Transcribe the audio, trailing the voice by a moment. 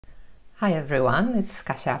Hi everyone, it's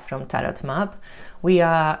Kasia from Tarot Map. We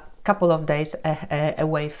are a couple of days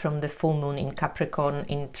away from the full moon in Capricorn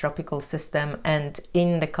in tropical system and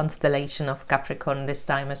in the constellation of Capricorn this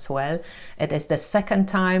time as well. It is the second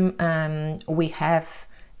time we have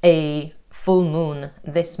a full moon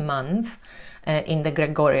this month in the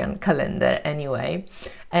Gregorian calendar anyway.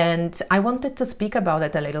 And I wanted to speak about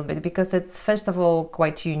it a little bit because it's first of all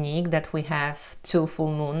quite unique that we have two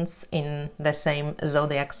full moons in the same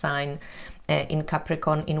zodiac sign in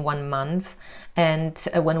Capricorn in 1 month. And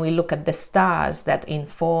when we look at the stars that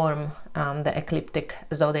inform the ecliptic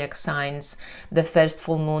zodiac signs, the first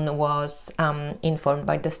full moon was informed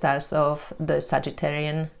by the stars of the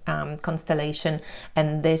Sagittarian constellation,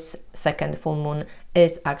 and this second full moon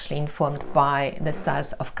is actually informed by the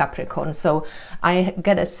stars of Capricorn. So I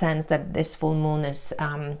get a sense that this full moon is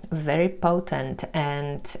very potent,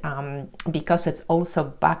 and because it's also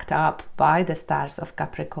backed up by the stars of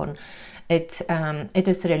Capricorn, it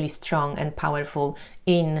is really strong and powerful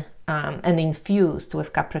and infused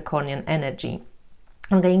with Capricornian energy.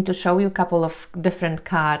 I'm going to show you a couple of different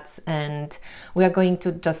cards, and we are going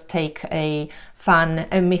to just take a fun,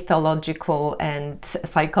 mythological and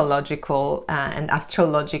psychological and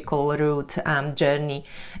astrological route journey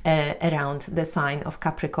around the sign of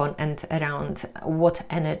Capricorn and around what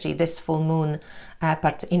energy this full moon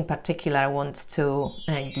in particular wants to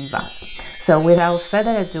give us. So without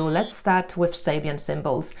further ado, let's start with Sabian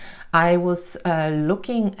symbols. I was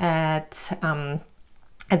looking at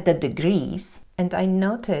the degrees, and I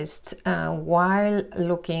noticed while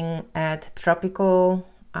looking at tropical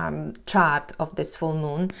chart of this full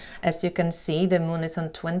moon, as you can see, the moon is on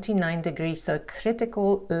 29 degrees, so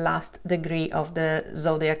critical last degree of the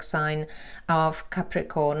zodiac sign of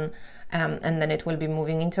Capricorn, and then it will be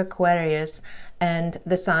moving into Aquarius, and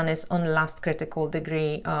the sun is on last critical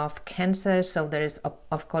degree of Cancer. So there is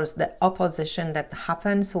of course the opposition that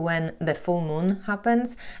happens when the full moon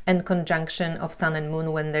happens, and conjunction of sun and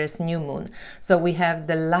moon when there's new moon. So we have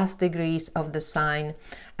the last degrees of the sign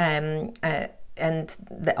and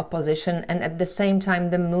the opposition, and at the same time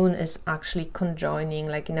the moon is actually conjoining,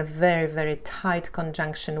 like in a very, very tight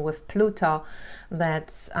conjunction with Pluto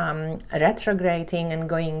that's retrograding and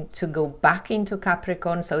going to go back into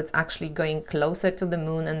Capricorn. So it's actually going closer to the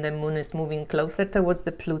moon, and the moon is moving closer towards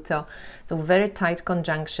the Pluto. So very tight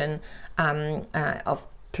conjunction of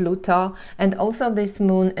Pluto, and also this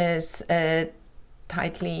moon is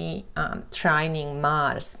tightly trining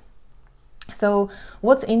Mars. So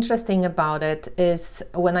what's interesting about it is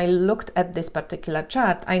when I looked at this particular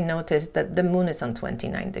chart, I noticed that the moon is on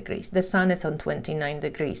 29 degrees, the sun is on 29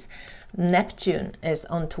 degrees, Neptune is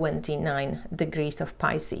on 29 degrees of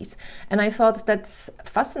Pisces. And I thought that's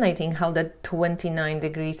fascinating how the 29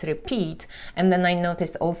 degrees repeat. And then I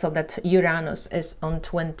noticed also that Uranus is on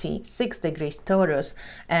 26 degrees Taurus,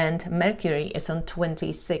 and Mercury is on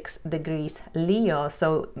 26 degrees Leo.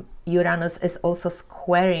 So Uranus is also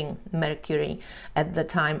squaring Mercury at the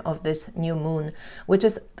time of this new moon, which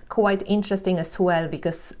is quite interesting as well,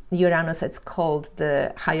 because Uranus is called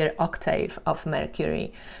the higher octave of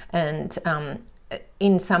Mercury, and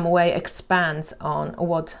in some way expands on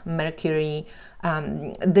what Mercury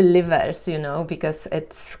delivers, you know, because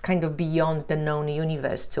it's kind of beyond the known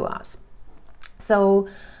universe to us. So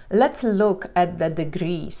let's look at the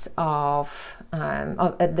degrees at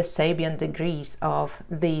the Sabian degrees of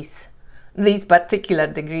these particular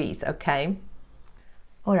degrees, okay?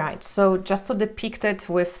 All right, so just to depict it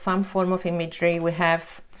with some form of imagery, we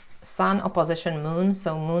have sun opposition moon,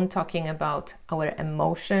 so moon talking about our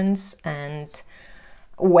emotions and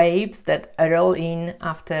waves that roll in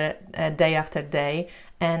after day,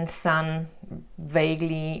 and sun,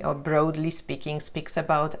 vaguely or broadly speaking, speaks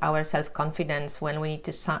about our self-confidence when we need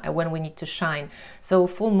to shine. So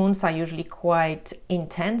full moons are usually quite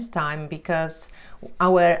intense time, because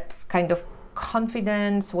our kind of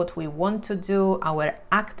confidence, what we want to do, our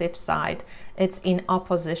active side, it's in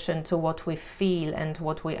opposition to what we feel and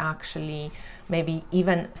what we actually maybe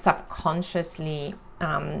even subconsciously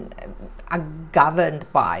are governed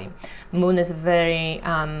by. Moon is very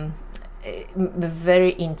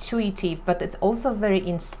intuitive, but it's also very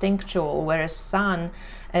instinctual, whereas sun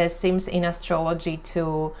seems in astrology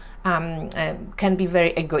to can be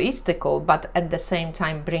very egoistical, but at the same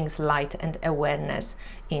time brings light and awareness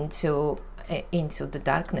into the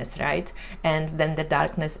darkness, right? And then the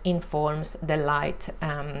darkness informs the light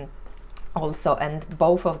also, and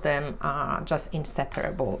both of them are just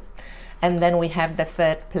inseparable. And then we have the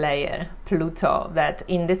third player, Pluto, that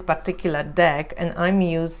in this particular deck, and I'm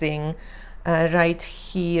using right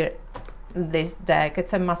here this deck,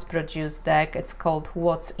 it's a mass-produced deck, it's called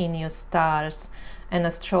What's in Your Stars, an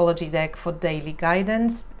astrology deck for daily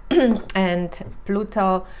guidance. And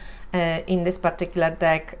Pluto in this particular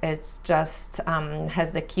deck, it's just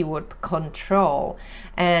has the keyword control,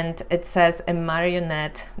 and it says a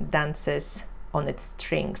marionette dances on its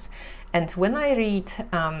strings. And when I read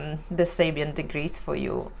the Sabian degrees for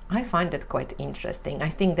you, I find it quite interesting. I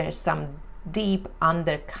think there's some deep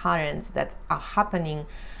undercurrents that are happening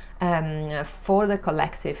for the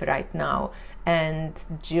collective right now and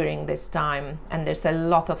during this time, and there's a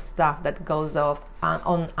lot of stuff that goes off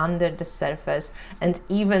on under the surface. And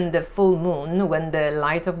even the full moon, when the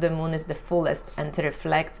light of the moon is the fullest and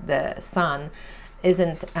reflects the sun,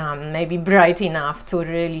 isn't maybe bright enough to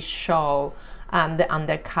really show the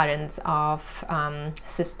undercurrents of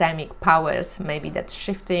systemic powers, maybe that's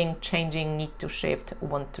shifting, changing, need to shift,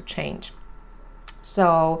 want to change.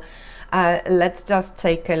 So let's just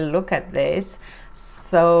take a look at this.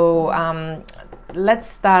 So let's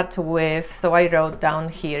start with, so I wrote down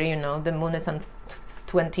here, you know, the moon is on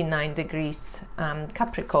 29 degrees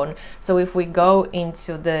Capricorn. So if we go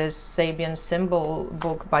into the Sabian symbol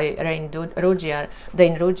book by Dane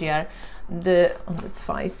Rudhyar, that's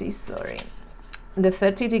Pisces, sorry. The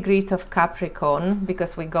 30 degrees of Capricorn,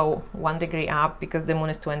 because we go 1 degree up, because the moon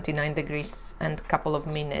is 29 degrees and a couple of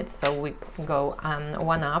minutes, so we go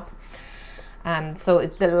 1 up. So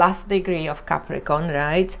it's the last degree of Capricorn,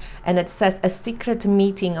 right? And it says a secret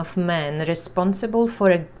meeting of men responsible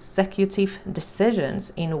for executive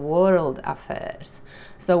decisions in world affairs.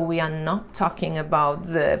 So we are not talking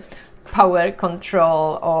about the power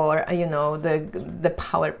control or, you know, the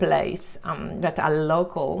power plays that are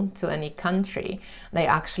local to any country. They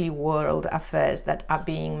actually world affairs that are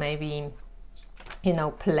being maybe, you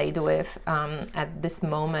know, played with at this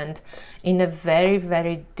moment in a very,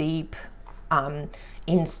 very deep,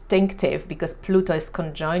 instinctive, because Pluto is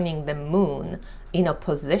conjoining the moon in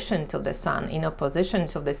opposition to the sun, in opposition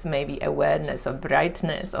to this maybe awareness of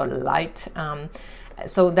brightness or light.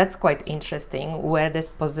 So that's quite interesting where it is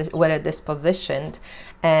positioned,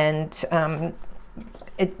 and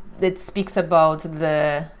it speaks about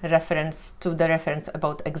the reference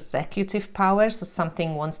about executive power. So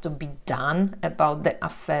something wants to be done about the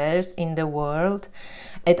affairs in the world.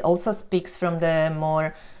 It also speaks from the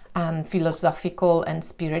more philosophical and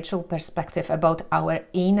spiritual perspective about our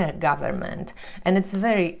inner government. And it's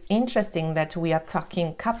very interesting that we are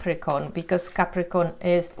talking Capricorn, because Capricorn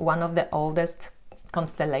is one of the oldest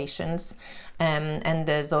constellations, and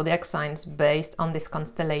the zodiac signs based on this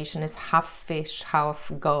constellation is half fish,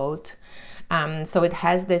 half goat. So it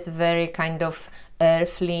has this very kind of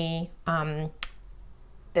earthly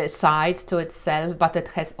side to itself, but it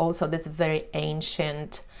has also this very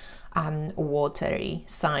ancient watery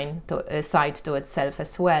side to itself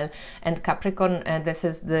as well. And Capricorn, this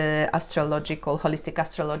is the holistic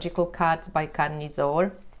astrological cards by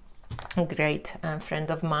Carnizor, a great friend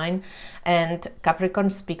of mine. And Capricorn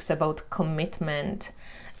speaks about commitment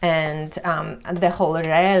and the whole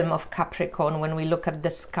realm of Capricorn. When we look at the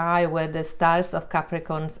sky where the stars of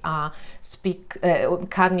Capricorns are,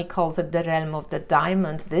 Carney calls it the realm of the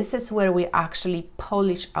diamond. This is where we actually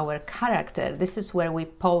polish our character. This is where we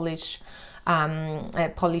polish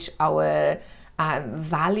our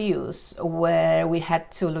values, where we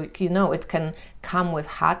had to look, you know, it can come with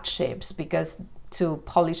hardships, because to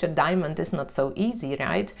polish a diamond is not so easy,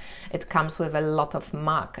 right? It comes with a lot of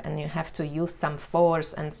muck, and you have to use some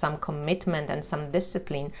force and some commitment and some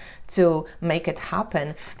discipline to make it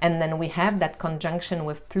happen. And then we have that conjunction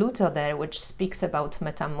with Pluto there, which speaks about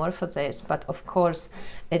metamorphosis. But of course,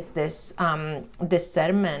 it's this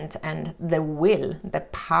discernment and the will, the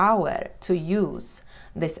power to use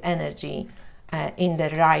this energy in the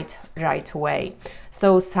right way.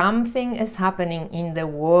 So something is happening in the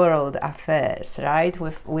world affairs, right?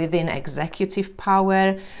 Within executive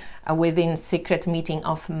power, within secret meeting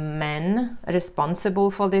of men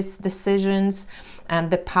responsible for these decisions, and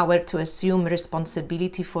the power to assume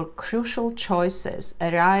responsibility for crucial choices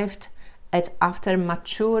arrived at after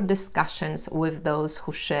mature discussions with those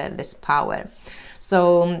who share this power.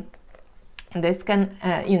 So this can,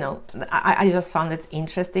 you know, I just found it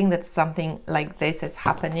interesting that something like this is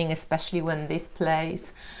happening, especially when these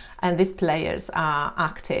players are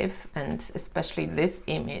active, and especially this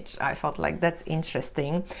image. I felt like that's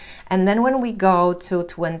interesting. And then when we go to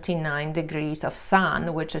 29 degrees of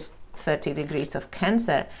Sun, which is 30 degrees of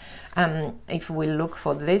Cancer, if we look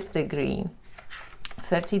for this degree,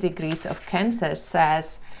 30 degrees of Cancer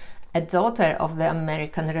says a daughter of the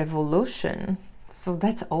American Revolution. So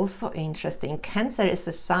that's also interesting. Cancer is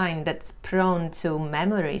a sign that's prone to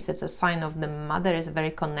memories. It's a sign of the mother is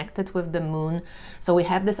very connected with the moon. So we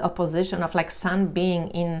have this opposition of like Sun being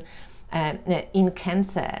in in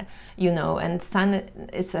Cancer, you know, and Sun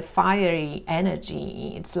is a fiery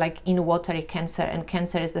energy. It's like in watery Cancer, and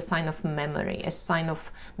Cancer is the sign of memory, a sign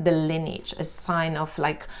of the lineage, a sign of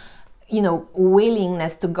like, you know,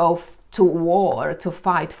 willingness to go to war, to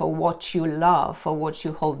fight for what you love, for what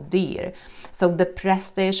you hold dear. So the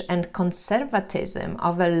prestige and conservatism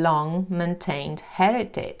of a long maintained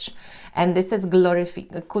heritage. And this is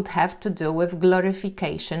could have to do with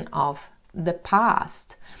glorification of the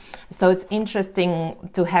past. So it's interesting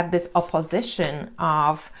to have this opposition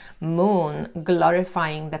of Moon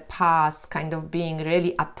glorifying the past, kind of being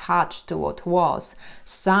really attached to what was,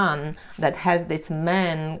 Sun that has this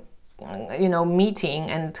man, you know,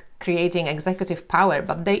 meeting and creating executive power,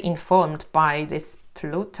 but they informed by this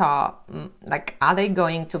Pluto, like, are they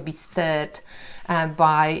going to be stirred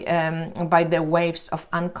by the waves of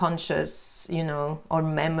unconscious, you know, or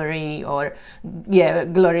memory, or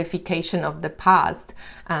glorification of the past,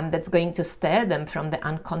 that's going to stir them from the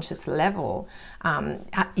unconscious level.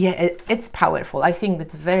 It's powerful. I think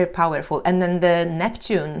it's very powerful. And then the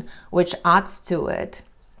Neptune, which adds to it,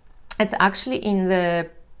 it's actually in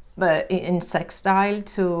sextile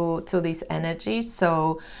to these energies.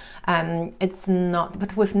 So it's not,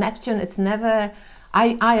 but with Neptune it's never,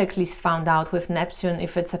 I at least found out with Neptune,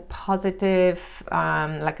 if it's a positive,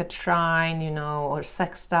 like a trine, you know, or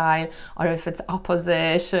sextile, or if it's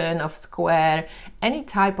opposition of square, any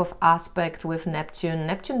type of aspect with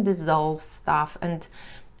Neptune dissolves stuff. And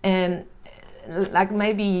like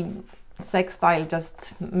maybe sextile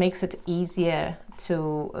just makes it easier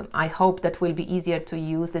to, I hope that will be easier to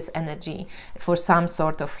use this energy for some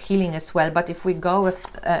sort of healing as well. But if we go with,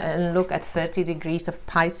 and look at 30 degrees of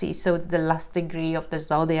Pisces, so it's the last degree of the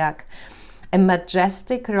zodiac, a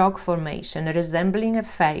majestic rock formation resembling a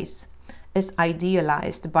face is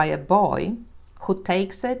idealized by a boy who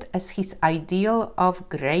takes it as his ideal of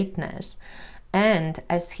greatness, and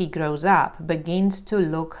as he grows up begins to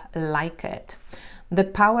look like it. The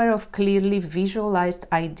power of clearly visualized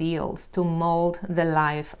ideals to mold the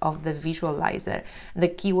life of the visualizer. The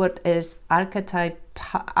keyword is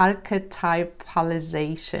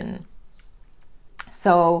archetypalization.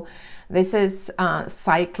 So this is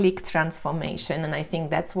cyclic transformation, and I think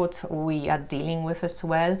that's what we are dealing with as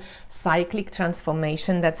well. Cyclic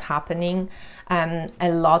transformation that's happening. A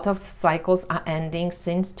lot of cycles are ending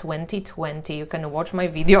since 2020. You can watch my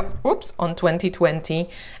video on 2020,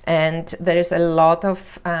 and there is a lot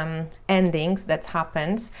of endings that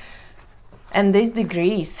happens. And these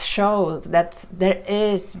degrees shows that there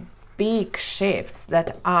is big shifts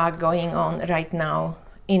that are going on right now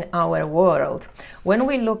in our world. When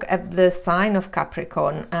we look at the sign of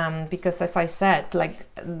Capricorn, because as I said, like,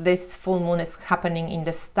 this full moon is happening in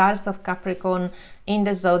the stars of Capricorn, in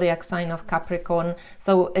the zodiac sign of Capricorn,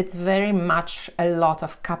 so it's very much a lot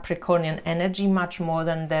of Capricornian energy, much more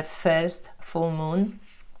than the first full moon.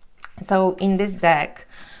 So in this deck,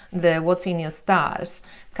 the What's in Your Stars,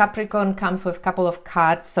 Capricorn comes with a couple of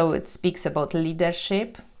cards, so it speaks about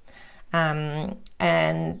leadership,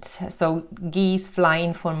 and so geese fly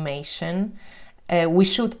in formation. We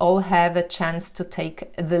should all have a chance to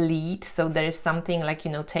take the lead. So there is something like,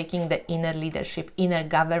 you know, taking the inner leadership, inner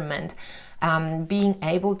government, being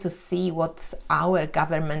able to see what our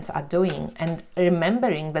governments are doing, and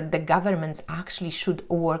remembering that the governments actually should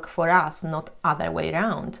work for us, not other way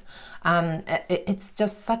around. It's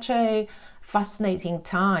just such a fascinating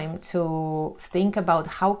time to think about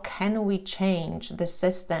how can we change the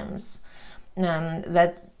systems,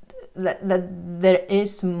 that there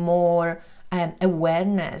is more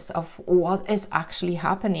awareness of what is actually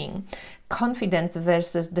happening. Confidence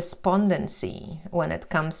versus despondency when it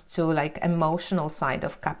comes to like emotional side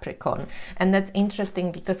of Capricorn. And that's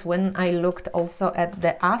interesting because when I looked also at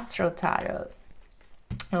the Astro Tarot,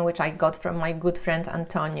 which I got from my good friend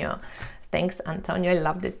Antonio. Thanks, Antonio. I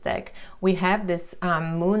love this deck. We have this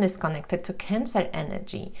moon is connected to Cancer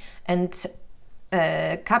energy, and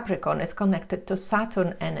Capricorn is connected to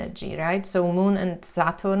Saturn energy, right? So moon and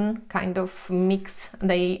Saturn kind of mix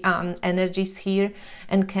the energies here,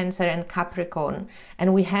 and Cancer and Capricorn.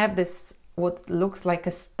 And we have this, what looks like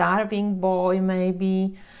a starving boy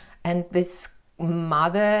maybe, and this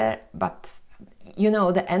mother, but you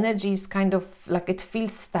know, the energy is kind of like, it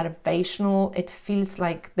feels starvational, it feels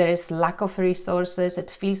like there is lack of resources,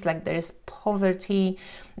 it feels like there is poverty,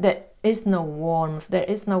 there is no warmth, there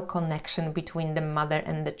is no connection between the mother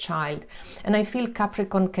and the child. And I feel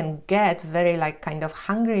Capricorn can get very like kind of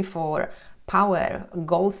hungry for power,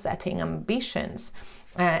 goal setting, ambitions,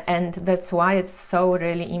 and that's why it's so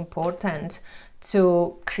really important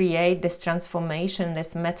to create this transformation,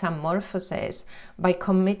 this metamorphosis, by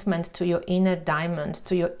commitment to your inner diamond,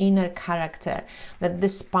 to your inner character, that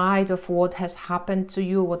despite of what has happened to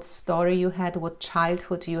you, what story you had, what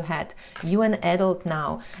childhood you had, you an adult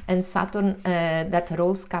now, and Saturn that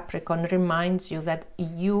rules Capricorn reminds you that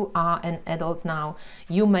you are an adult now.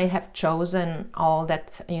 You may have chosen all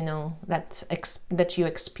that, you know, that you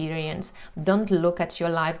experience. Don't look at your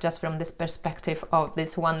life just from this perspective of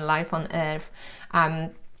this one life on earth.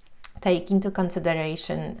 Take into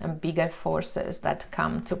consideration bigger forces that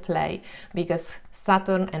come to play, because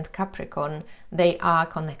Saturn and Capricorn, they are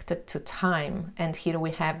connected to time, and here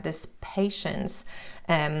we have this patience,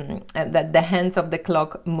 that the hands of the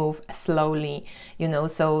clock move slowly, you know,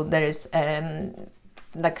 so there is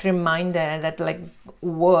like reminder that like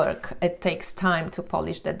work, it takes time to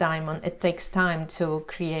polish the diamond, it takes time to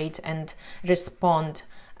create and respond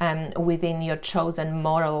within your chosen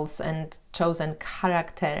morals and chosen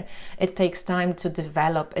character. It takes time to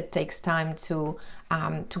develop, it takes time to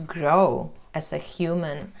grow as a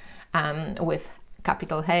human, with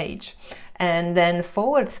capital H. And then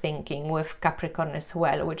forward thinking with Capricorn as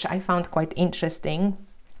well, which I found quite interesting,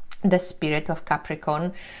 the spirit of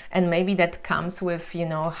Capricorn. And maybe that comes with, you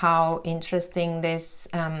know, how interesting this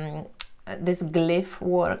this glyph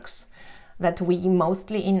works, that we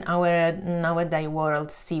mostly in our nowadays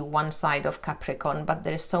world see one side of Capricorn, but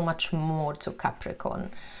there is so much more to Capricorn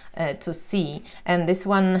to see. And this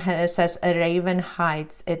one says, a raven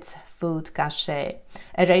hides its food cache.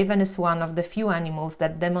 A raven is one of the few animals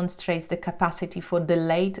that demonstrates the capacity for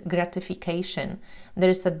delayed gratification. There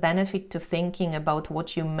is a benefit to thinking about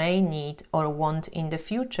what you may need or want in the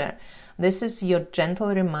future. This is your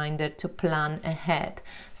gentle reminder to plan ahead.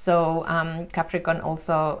 So Capricorn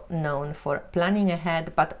also known for planning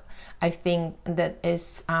ahead, but I think that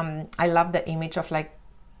is, I love the image of like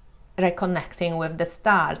reconnecting with the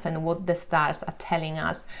stars and what the stars are telling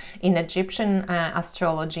us. In Egyptian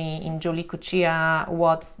astrology, in Julie Kuchia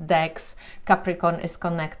Watt's decks, Capricorn is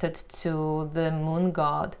connected to the moon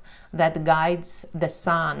god that guides the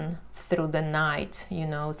sun through the night, you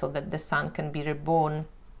know, so that the sun can be reborn.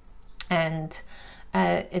 And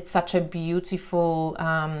it's such a beautiful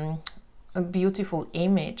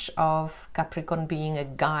image of Capricorn being a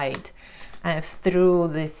guide through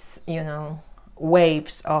this, you know,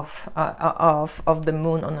 waves of the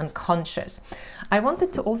moon on unconscious. I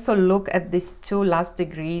wanted to also look at these two last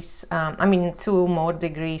degrees, two more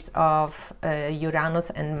degrees of Uranus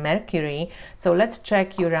and Mercury. So let's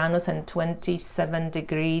check Uranus and 27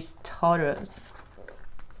 degrees Taurus.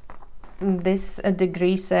 This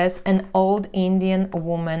degree says, an old Indian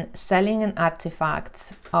woman selling an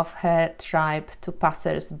artifact of her tribe to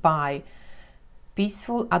passers-by.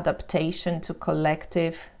 Peaceful adaptation to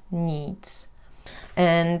collective needs.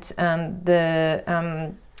 And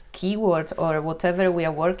the keyword or whatever we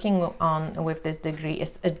are working on with this degree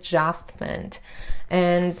is adjustment.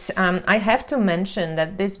 And I have to mention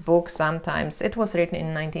that this book, sometimes, it was written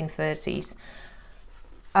in 1930s.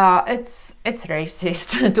 It's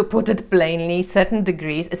racist, to put it plainly. Certain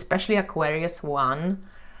degrees, especially Aquarius 1,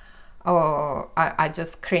 I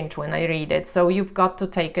just cringe when I read it. So you've got to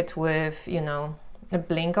take it with, you know, a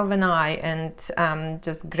blink of an eye and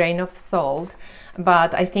just grain of salt.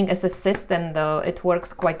 But I think as a system, though, it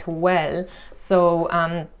works quite well. So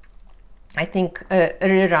I think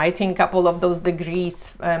rewriting a couple of those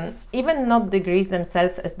degrees, even not degrees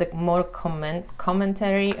themselves, as the more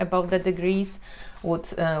commentary about the degrees,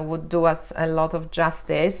 would do us a lot of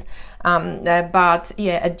justice. But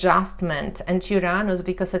yeah, adjustment. And Uranus,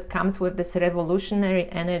 because it comes with this revolutionary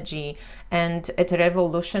energy, and it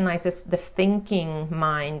revolutionizes the thinking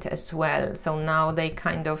mind as well. So now they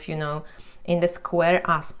kind of, you know, in the square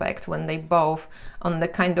aspect, when they both on the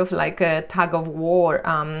kind of like a tug of war,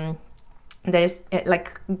 there's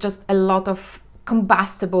like just a lot of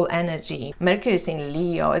combustible energy. Mercury is in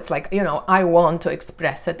Leo, it's like, you know, I want to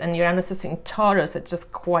express it, and Uranus is in Taurus, it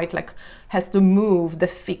just quite like has to move the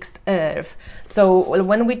fixed earth. So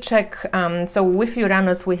when we check, so with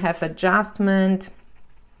Uranus we have adjustment,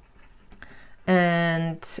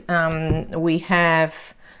 and we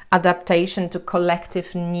have adaptation to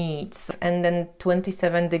collective needs. And then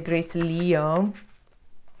 27 degrees Leo.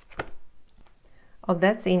 Oh,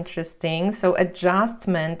 that's interesting. So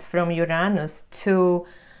adjustment from Uranus to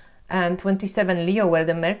 27 Leo, where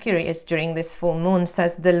the Mercury is during this full moon,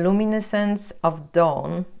 says the luminescence of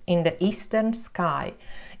dawn in the eastern sky.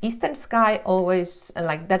 Eastern sky always,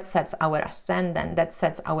 like, that sets our ascendant, that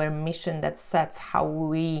sets our mission, that sets how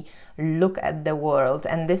we look at the world.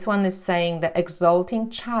 And this one is saying the exalting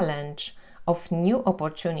challenge of new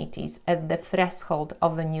opportunities at the threshold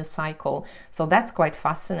of a new cycle. So that's quite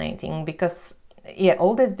fascinating, because yeah,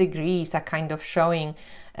 all these degrees are kind of showing,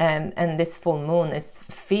 and this full moon is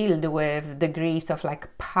filled with degrees of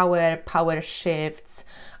like power shifts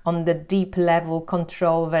on the deep level,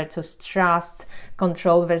 control versus trust,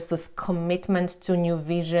 control versus commitment to new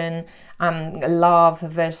vision, love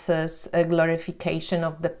versus a glorification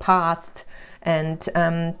of the past. And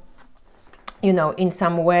you know, in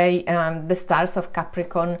some way, the stars of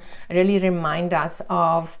Capricorn really remind us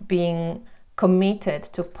of being committed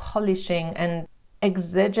to polishing and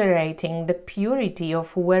exaggerating the purity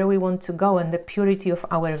of where we want to go and the purity of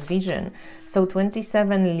our vision. So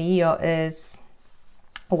 27 Leo is,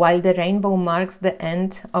 while the rainbow marks the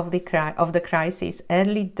end of the crisis,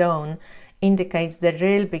 early dawn indicates the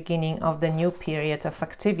real beginning of the new period of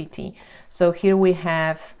activity. So here we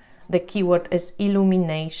have the keyword is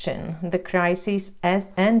illumination. The crisis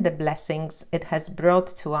and the blessings it has brought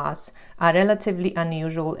to us are relatively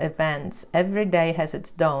unusual events. Every day has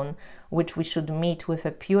its dawn, which we should meet with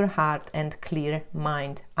a pure heart and clear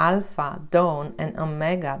mind. Alpha, dawn, and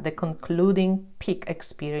omega, the concluding peak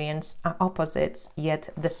experience, are opposites, yet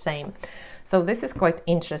the same. So this is quite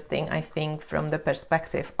interesting, I think, from the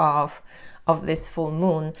perspective of this full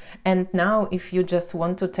moon. And now, if you just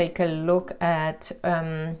want to take a look at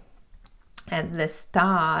the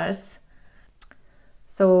stars,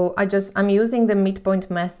 so I'm using the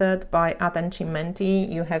midpoint method by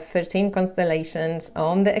Atancimenti. You have 13 constellations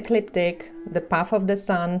on the ecliptic, the path of the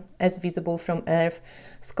sun as visible from Earth.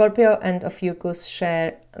 Scorpio and Ophiuchus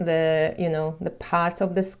share the part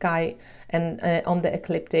of the sky, and on the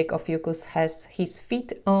ecliptic, Ophiuchus has his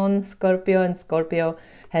feet on Scorpio, and Scorpio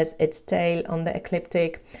has its tail on the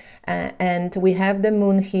ecliptic. And we have the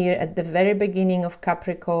moon here at the very beginning of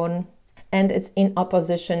Capricorn, and it's in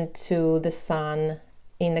opposition to the sun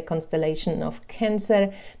in the constellation of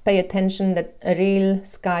Cancer. Pay attention that real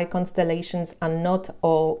sky constellations are not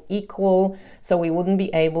all equal, so we wouldn't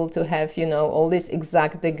be able to have, all these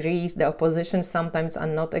exact degrees. The oppositions sometimes are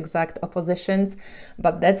not exact oppositions,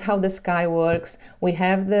 but that's how the sky works. We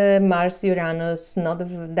have the Mars-Uranus not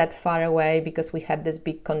that far away because we had this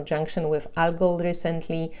big conjunction with Algol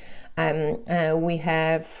recently. We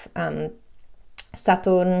have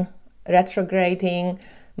Saturn retrograding,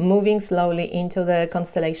 moving slowly into the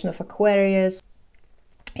constellation of Aquarius.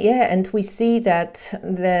 Yeah, and we see that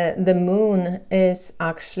the moon is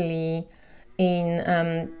actually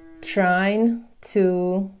in trine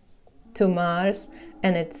to Mars,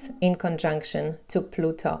 and it's in conjunction to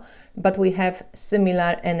Pluto. But we have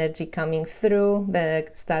similar energy coming through the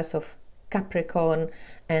stars of Capricorn,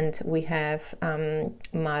 and we have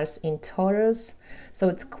Mars in Taurus. So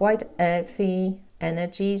it's quite earthy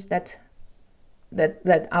energies that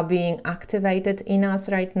are being activated in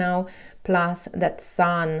us right now, plus that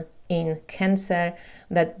sun in Cancer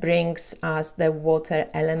that brings us the water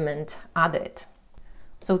element added.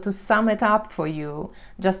 So to sum it up for you,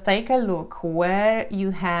 just take a look where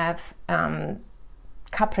you have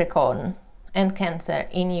Capricorn and Cancer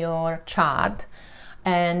in your chart,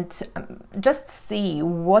 and just see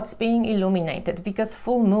what's being illuminated, because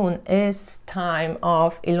full moon is time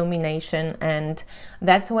of illumination, and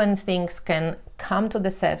that's when things can come to the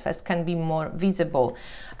surface, can be more visible.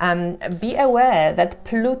 Be aware that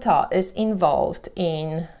Pluto is involved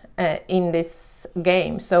in this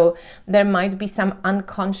game, so there might be some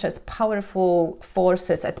unconscious powerful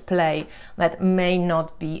forces at play that may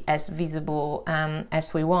not be as visible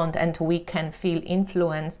as we want, and we can feel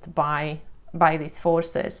influenced by these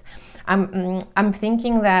forces. I'm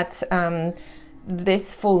thinking that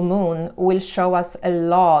this full moon will show us a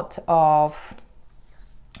lot of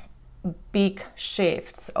big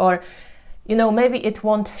shifts, or maybe it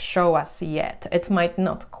won't show us yet. It might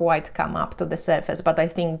not quite come up to the surface, but I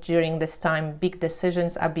think during this time big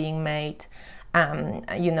decisions are being made.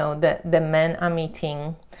 The men are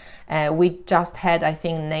meeting. We just had, I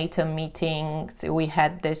think, NATO meetings. We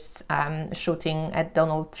had this shooting at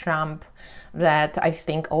Donald Trump that I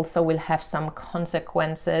think also will have some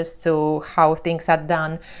consequences to how things are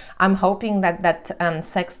done. I'm hoping that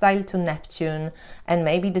sextile to Neptune and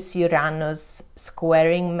maybe this Uranus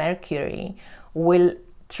squaring Mercury will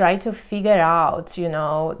try to figure out,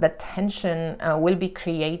 the tension will be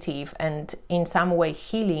creative and in some way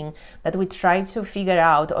healing, that we try to figure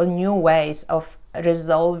out new ways of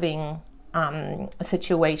resolving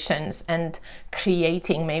situations and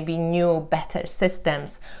creating maybe new, better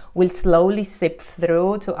systems will slowly seep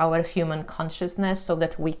through to our human consciousness, so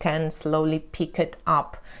that we can slowly pick it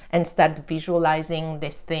up and start visualizing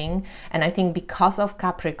this thing. And I think because of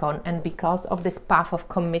Capricorn and because of this path of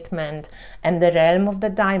commitment and the realm of the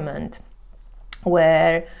diamond,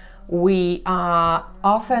 where we are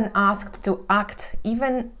often asked to act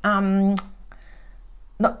even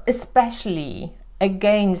not especially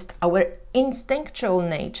against our instinctual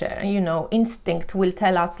nature. You know, instinct will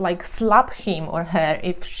tell us like slap him or her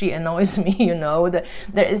if she annoys me, you know.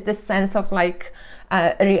 There is this sense of like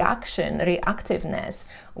reactiveness,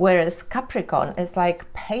 whereas Capricorn is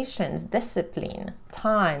like patience, discipline,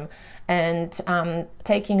 time, and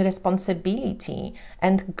taking responsibility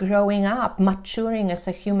and growing up, maturing as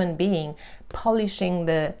a human being, polishing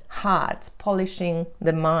the hearts, polishing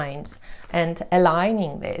the minds, and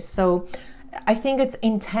aligning this. So I think it's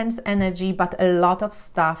intense energy, but a lot of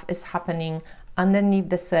stuff is happening underneath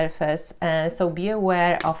the surface. So be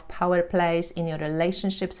aware of power plays in your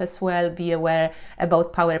relationships as well. Be aware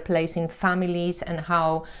about power plays in families and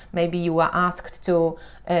how maybe you are asked to,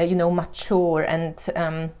 you know, mature and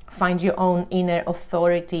find your own inner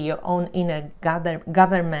authority, your own inner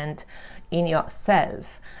government in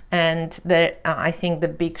yourself. And there, I think the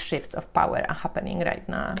big shifts of power are happening right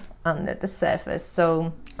now under the surface.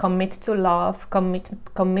 So commit to love,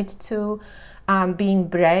 commit to being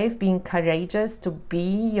brave, being courageous, to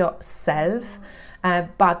be yourself.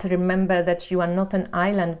 But remember that you are not an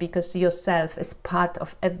island, because yourself is part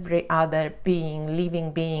of every other being,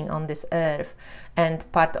 living being on this earth, and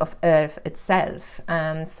part of earth itself.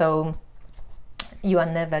 So you are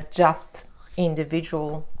never just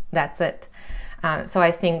individual. That's it. So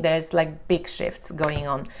I think there's like big shifts going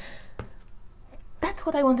on. That's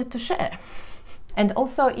what I wanted to share. And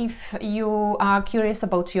also, if you are curious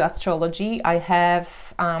about your astrology, I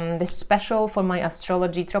have this special for my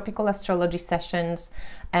astrology, tropical astrology sessions,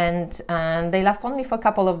 and they last only for a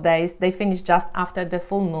couple of days. They finish just after the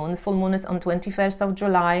full moon. Full moon is on 21st of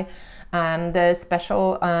July. The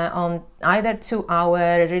special on either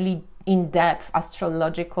 2-hour, really in-depth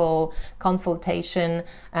astrological consultation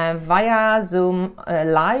via Zoom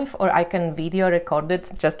live, or I can video record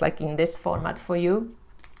it just like in this format for you.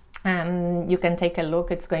 You can take a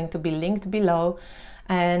look, it's going to be linked below.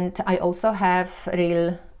 And I also have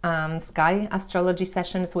real sky astrology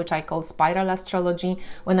sessions, which I call spiral astrology,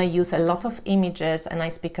 when I use a lot of images and I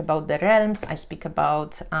speak about the realms. I speak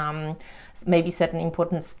about maybe certain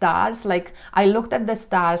important stars. Like I looked at the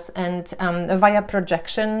stars and via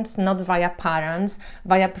projections, not via parents,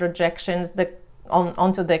 via projections,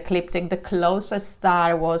 onto the ecliptic, the closest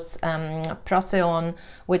star was Procyon,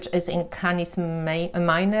 which is in Canis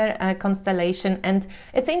Minor constellation. And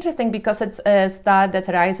it's interesting because it's a star that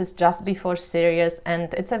rises just before Sirius,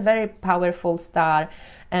 and it's a very powerful star,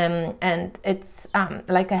 and it's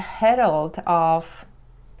like a herald of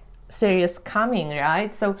Sirius coming,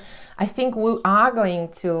 right? So I think we are going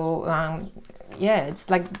to yeah, it's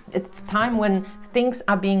like it's time when things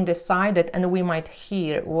are being decided, and we might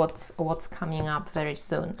hear what's coming up very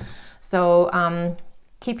soon. So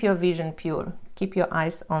keep your vision pure, keep your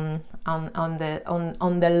eyes on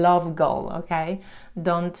the love goal. Okay,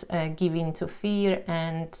 don't give in to fear,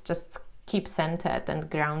 and just keep centered and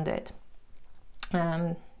grounded.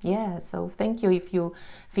 Yeah, so thank you. If you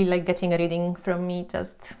feel like getting a reading from me,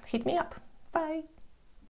 just hit me up. Bye.